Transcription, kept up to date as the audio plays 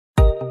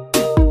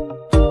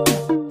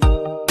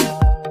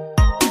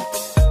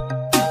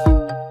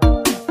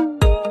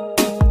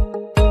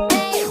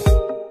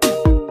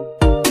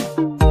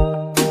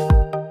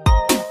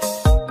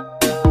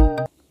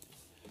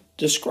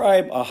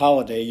Describe a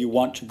holiday you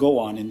want to go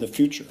on in the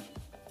future.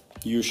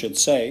 You should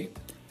say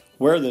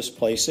where this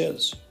place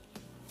is,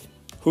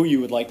 who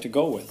you would like to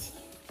go with,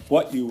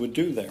 what you would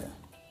do there,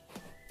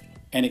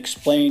 and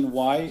explain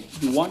why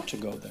you want to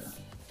go there.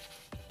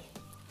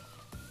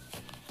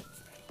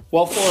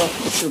 Well, for a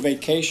future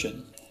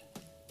vacation,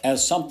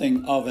 as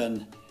something of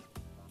an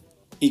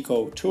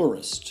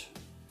eco-tourist,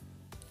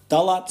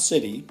 Dalat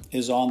City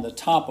is on the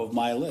top of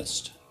my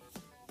list.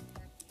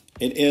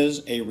 It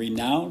is a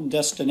renowned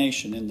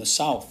destination in the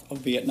south of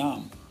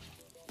Vietnam.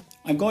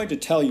 I'm going to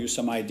tell you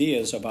some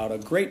ideas about a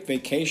great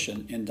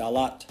vacation in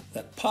Dalat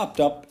that popped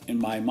up in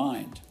my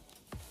mind.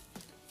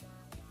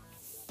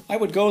 I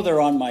would go there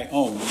on my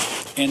own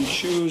and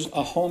choose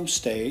a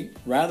homestay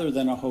rather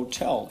than a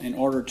hotel in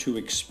order to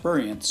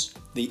experience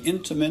the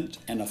intimate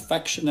and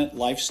affectionate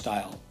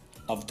lifestyle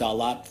of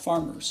Dalat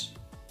farmers.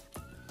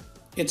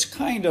 It's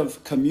kind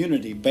of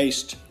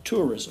community-based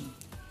tourism,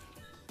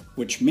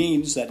 which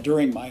means that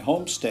during my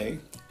homestay,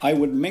 I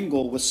would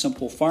mingle with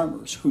simple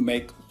farmers who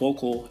make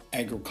local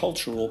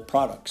agricultural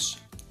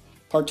products,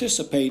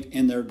 participate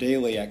in their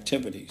daily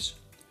activities,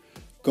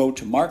 go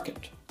to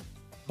market,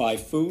 buy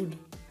food,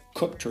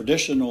 cook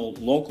traditional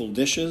local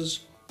dishes,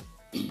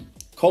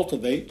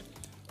 cultivate,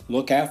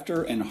 look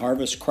after and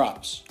harvest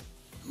crops,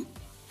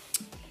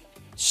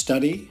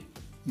 study,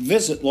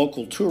 visit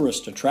local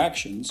tourist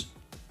attractions,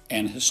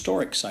 and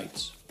historic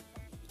sites.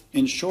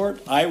 In short,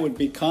 I would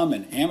become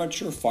an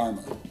amateur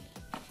farmer.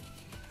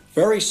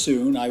 Very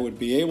soon, I would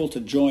be able to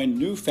join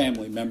new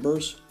family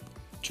members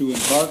to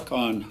embark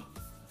on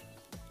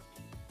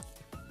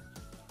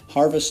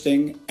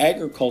harvesting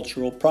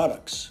agricultural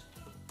products.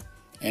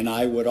 And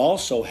I would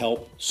also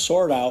help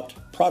sort out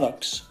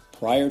products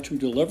prior to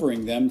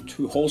delivering them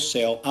to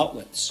wholesale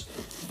outlets.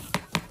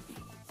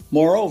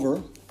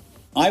 Moreover,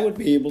 I would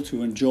be able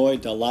to enjoy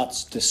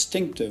Dalat's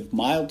distinctive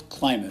mild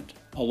climate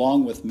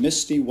along with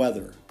misty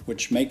weather,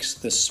 which makes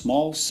this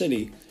small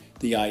city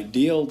the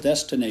ideal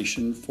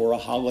destination for a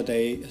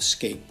holiday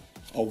escape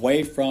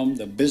away from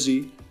the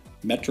busy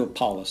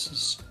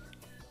metropolises.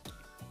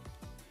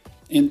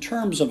 In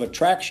terms of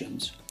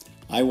attractions,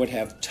 I would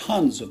have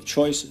tons of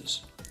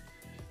choices.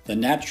 The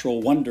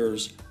natural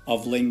wonders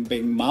of Linh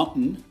Binh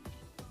Mountain,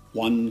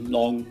 One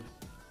Long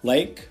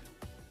Lake,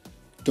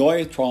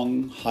 Doi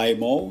Trong Hai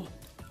Mo,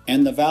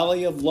 and the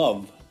Valley of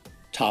Love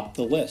top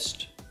the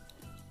list.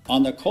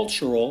 On the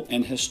cultural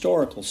and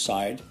historical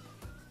side,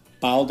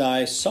 Bao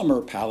Dai Summer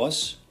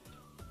Palace,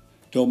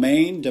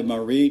 Domaine de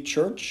Marie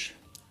Church,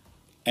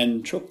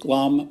 and Truk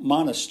Lam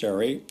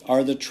Monastery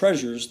are the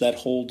treasures that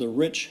hold the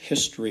rich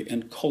history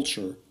and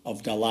culture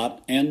of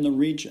Dalat and the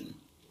region.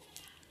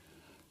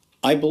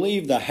 I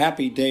believe the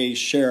happy days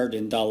shared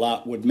in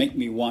Dalat would make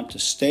me want to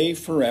stay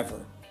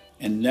forever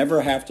and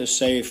never have to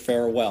say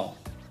farewell.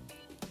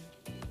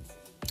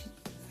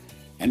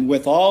 And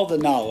with all the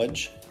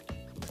knowledge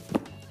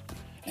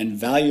and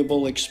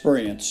valuable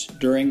experience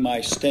during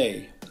my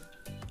stay,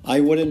 I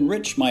would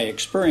enrich my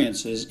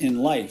experiences in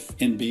life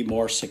and be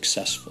more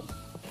successful.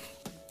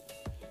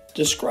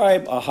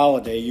 Describe a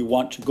holiday you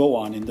want to go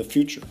on in the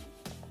future.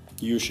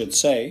 You should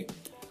say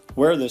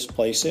where this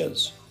place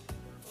is,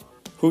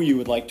 who you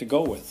would like to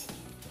go with,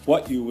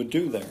 what you would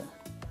do there,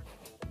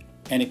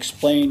 and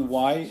explain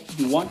why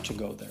you want to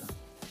go there.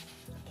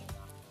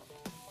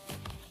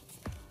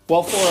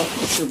 Well, for a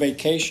future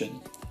vacation,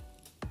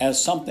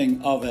 as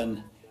something of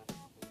an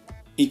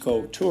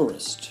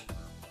eco-tourist,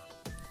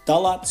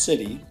 Dalat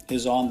City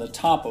is on the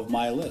top of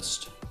my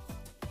list.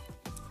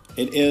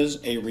 It is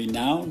a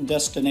renowned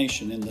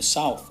destination in the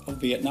south of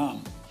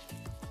Vietnam.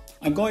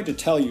 I'm going to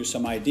tell you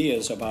some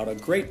ideas about a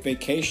great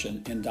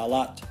vacation in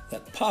Dalat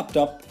that popped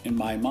up in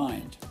my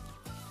mind.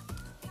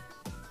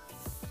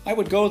 I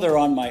would go there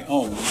on my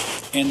own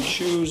and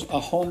choose a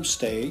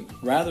homestay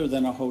rather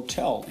than a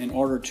hotel in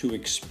order to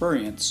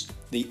experience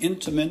the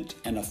intimate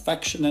and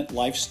affectionate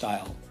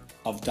lifestyle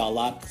of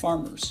Dalat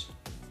farmers.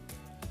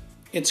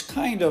 It's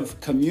kind of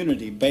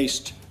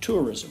community-based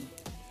tourism,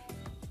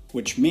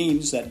 which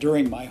means that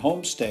during my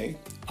homestay,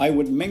 I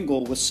would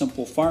mingle with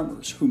simple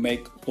farmers who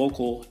make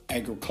local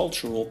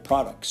agricultural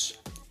products,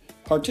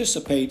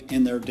 participate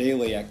in their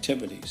daily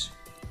activities,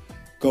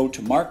 go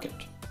to market,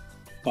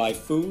 buy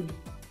food,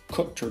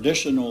 cook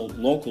traditional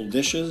local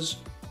dishes,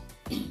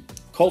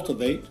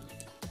 cultivate,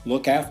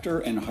 look after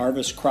and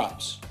harvest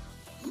crops,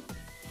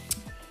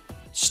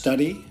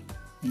 study,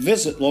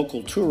 visit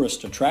local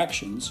tourist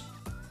attractions,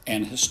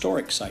 and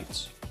historic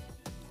sites.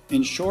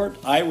 In short,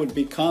 I would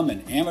become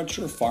an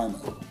amateur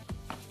farmer.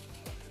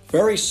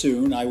 Very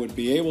soon, I would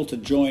be able to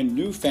join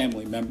new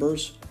family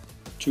members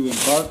to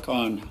embark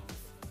on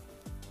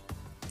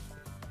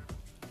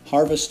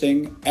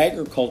harvesting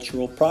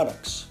agricultural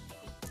products.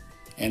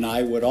 And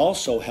I would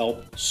also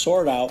help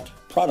sort out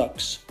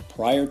products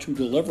prior to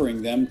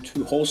delivering them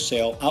to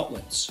wholesale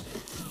outlets.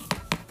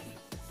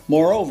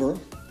 Moreover,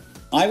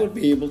 I would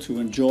be able to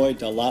enjoy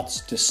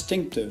Dalat's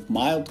distinctive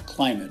mild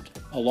climate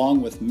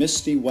along with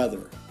misty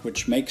weather,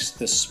 which makes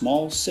this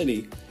small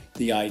city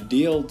the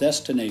ideal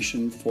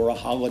destination for a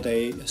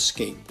holiday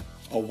escape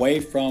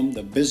away from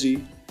the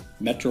busy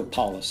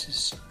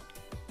metropolises.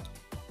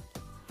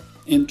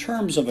 In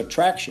terms of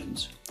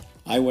attractions,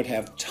 I would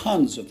have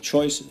tons of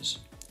choices.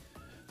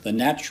 The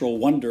natural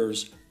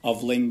wonders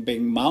of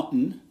Lingbing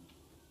Mountain,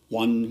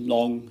 One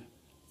Long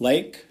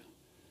Lake,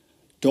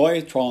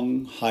 Doi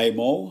Trong Hai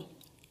Mo,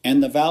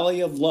 and the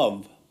Valley of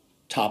Love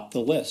top the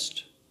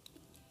list.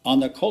 On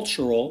the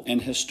cultural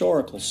and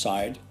historical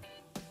side,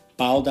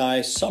 Bao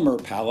Dai Summer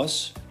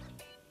Palace,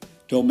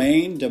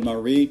 Domaine de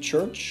Marie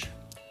Church,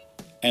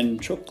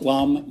 and Truk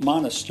Lam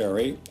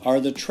Monastery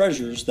are the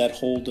treasures that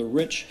hold the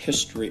rich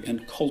history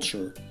and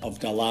culture of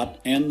Dalat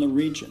and the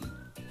region.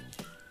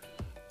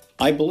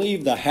 I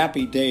believe the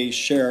happy days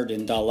shared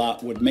in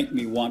Dalat would make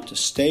me want to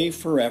stay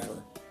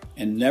forever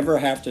and never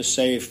have to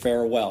say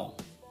farewell.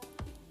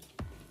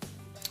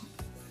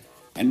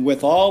 And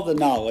with all the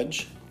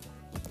knowledge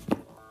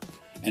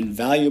and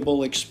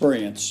valuable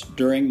experience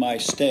during my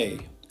stay,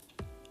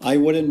 I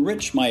would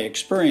enrich my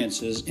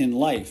experiences in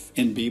life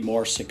and be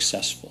more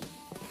successful.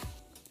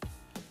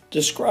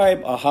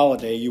 Describe a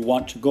holiday you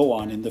want to go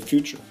on in the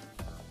future.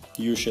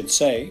 You should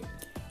say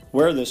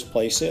where this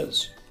place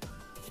is,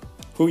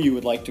 who you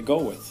would like to go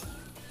with,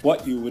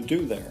 what you would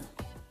do there,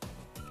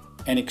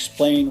 and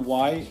explain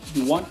why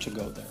you want to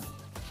go there.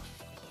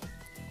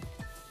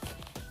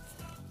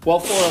 Well,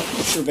 for a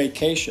future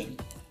vacation,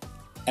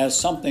 as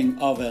something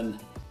of an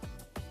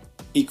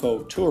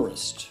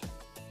eco-tourist,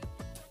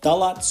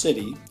 Dalat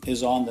City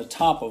is on the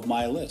top of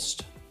my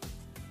list.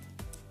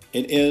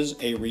 It is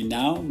a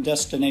renowned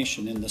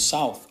destination in the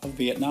south of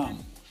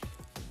Vietnam.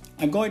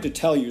 I'm going to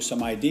tell you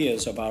some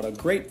ideas about a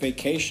great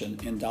vacation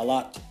in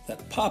Dalat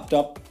that popped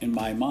up in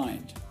my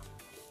mind.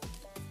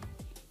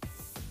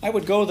 I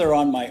would go there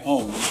on my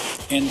own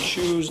and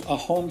choose a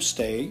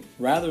homestay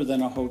rather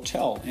than a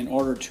hotel in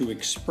order to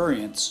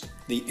experience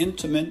the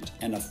intimate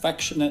and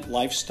affectionate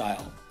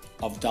lifestyle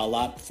of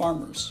Dalat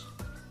farmers.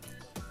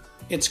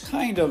 It's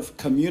kind of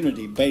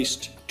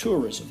community-based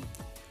tourism,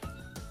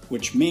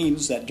 which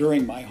means that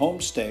during my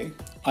homestay,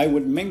 I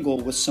would mingle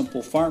with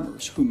simple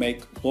farmers who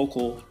make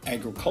local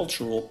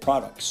agricultural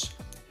products,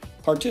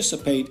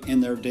 participate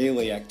in their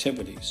daily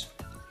activities,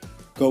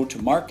 go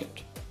to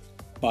market,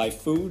 buy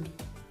food,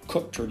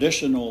 cook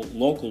traditional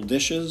local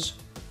dishes,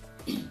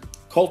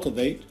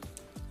 cultivate,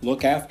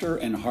 look after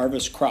and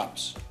harvest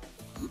crops,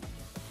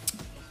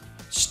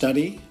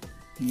 study,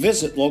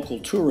 visit local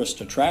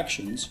tourist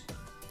attractions,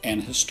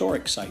 and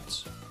historic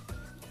sites.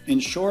 In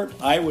short,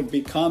 I would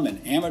become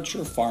an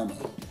amateur farmer.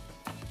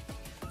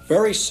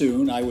 Very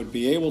soon, I would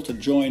be able to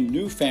join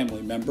new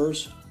family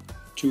members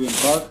to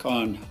embark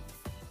on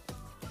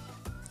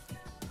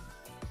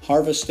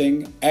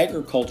harvesting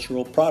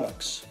agricultural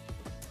products.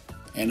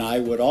 And I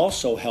would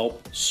also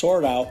help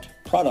sort out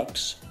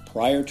products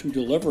prior to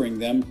delivering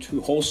them to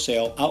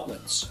wholesale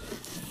outlets.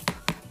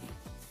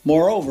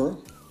 Moreover,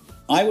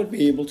 I would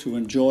be able to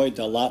enjoy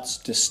Dalat's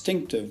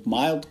distinctive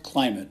mild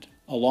climate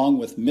along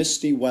with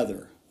misty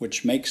weather,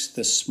 which makes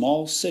this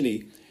small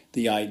city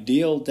the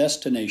ideal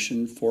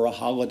destination for a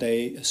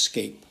holiday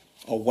escape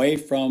away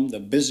from the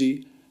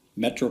busy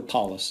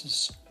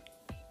metropolises.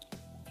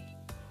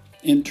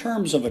 In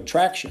terms of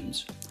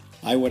attractions,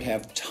 I would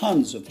have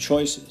tons of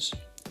choices.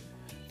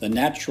 The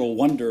natural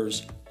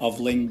wonders of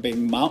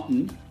Lingbing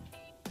Mountain,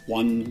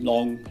 One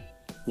Long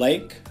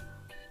Lake,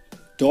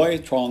 Doi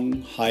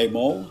Trong Hai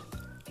Mo,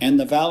 and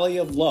the Valley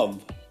of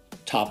Love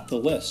top the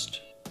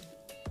list.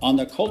 On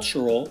the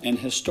cultural and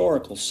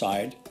historical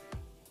side,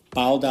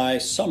 Bao Dai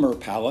Summer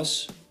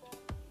Palace,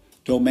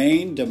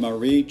 Domaine de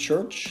Marie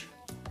Church,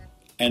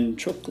 and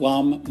Truk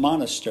Lam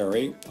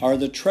Monastery are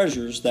the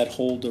treasures that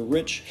hold the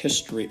rich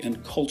history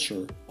and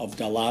culture of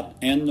Dalat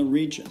and the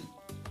region.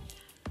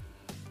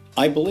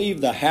 I believe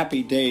the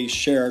happy days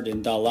shared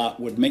in Dalat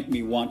would make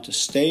me want to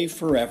stay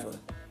forever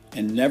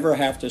and never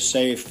have to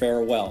say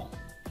farewell.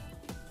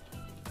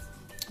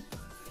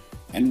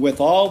 And with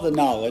all the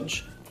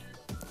knowledge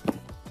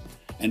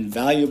and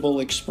valuable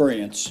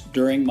experience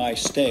during my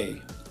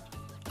stay,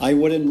 I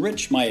would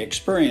enrich my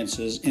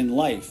experiences in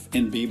life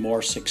and be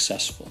more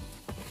successful.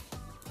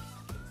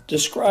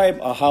 Describe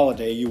a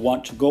holiday you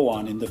want to go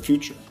on in the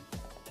future.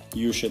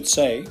 You should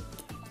say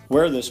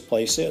where this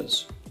place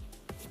is,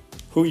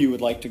 who you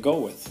would like to go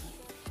with,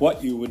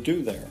 what you would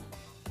do there,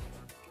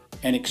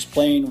 and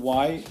explain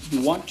why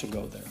you want to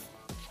go there.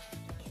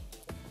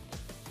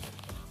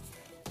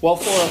 Well,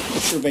 for a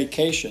future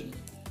vacation,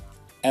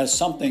 as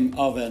something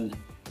of an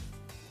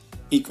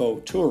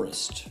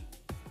eco-tourist,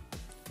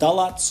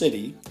 Dalat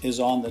City is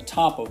on the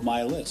top of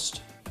my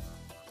list.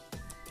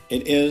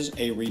 It is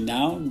a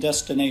renowned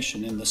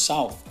destination in the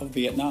south of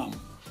Vietnam.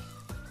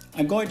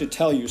 I'm going to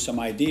tell you some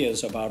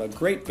ideas about a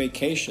great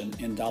vacation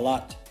in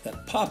Dalat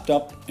that popped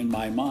up in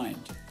my mind.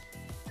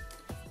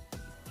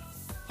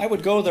 I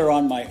would go there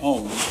on my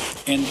own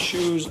and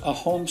choose a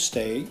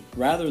homestay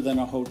rather than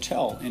a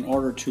hotel in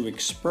order to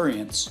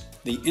experience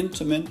the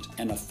intimate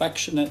and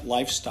affectionate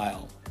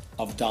lifestyle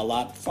of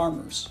Dalat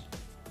farmers.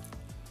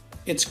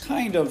 It's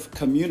kind of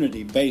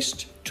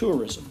community-based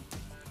tourism,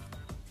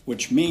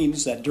 which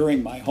means that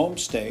during my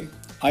homestay,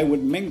 I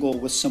would mingle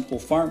with simple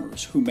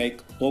farmers who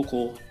make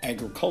local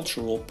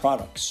agricultural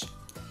products,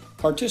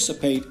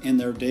 participate in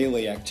their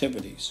daily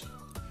activities,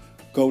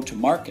 go to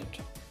market,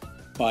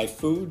 buy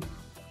food,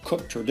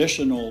 cook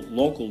traditional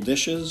local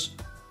dishes,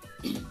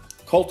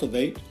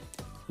 cultivate,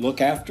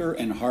 look after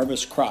and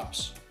harvest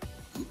crops,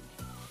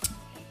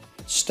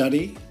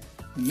 study,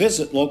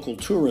 visit local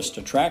tourist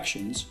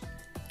attractions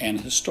and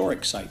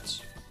historic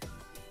sites.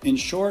 In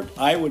short,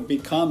 I would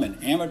become an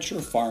amateur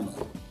farmer.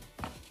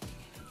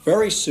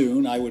 Very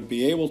soon, I would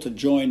be able to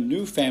join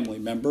new family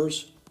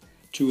members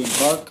to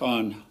embark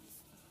on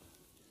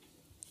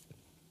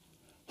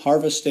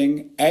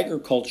harvesting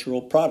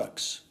agricultural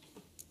products.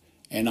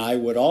 And I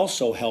would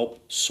also help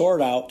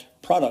sort out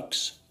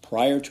products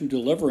prior to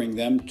delivering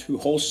them to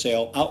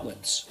wholesale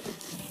outlets.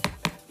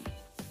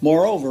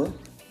 Moreover,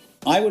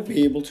 I would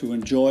be able to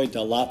enjoy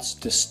Dalat's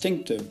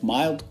distinctive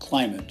mild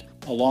climate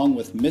along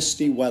with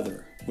misty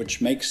weather,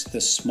 which makes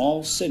this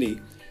small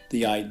city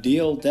the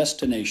ideal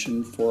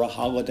destination for a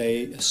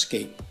holiday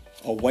escape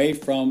away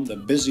from the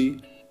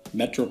busy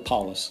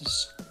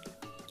metropolises.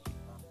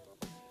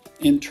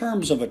 In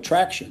terms of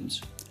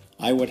attractions,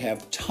 I would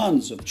have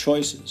tons of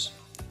choices.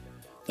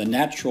 The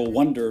natural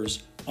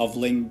wonders of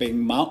Lingbing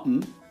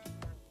Mountain,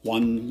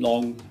 One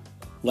Long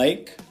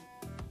Lake,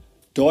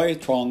 Doi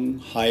Trong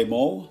Hai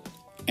Mo,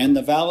 and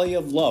the Valley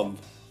of Love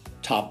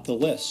top the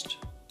list.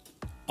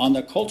 On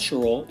the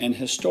cultural and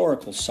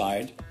historical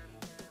side,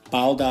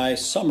 Bao Dai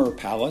Summer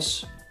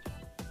Palace,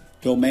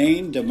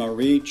 Domaine de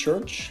Marie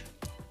Church,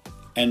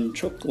 and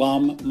Truk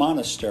Lam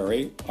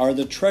Monastery are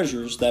the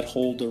treasures that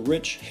hold the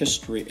rich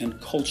history and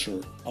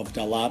culture of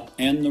Dalat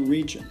and the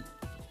region.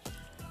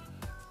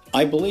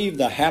 I believe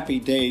the happy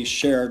days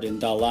shared in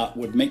Dalat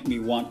would make me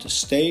want to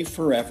stay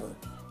forever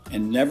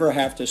and never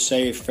have to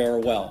say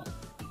farewell.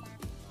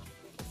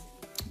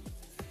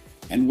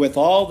 And with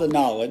all the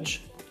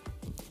knowledge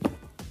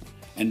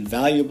and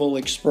valuable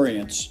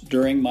experience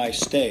during my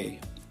stay,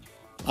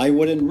 I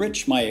would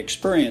enrich my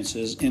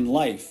experiences in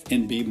life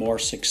and be more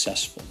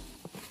successful.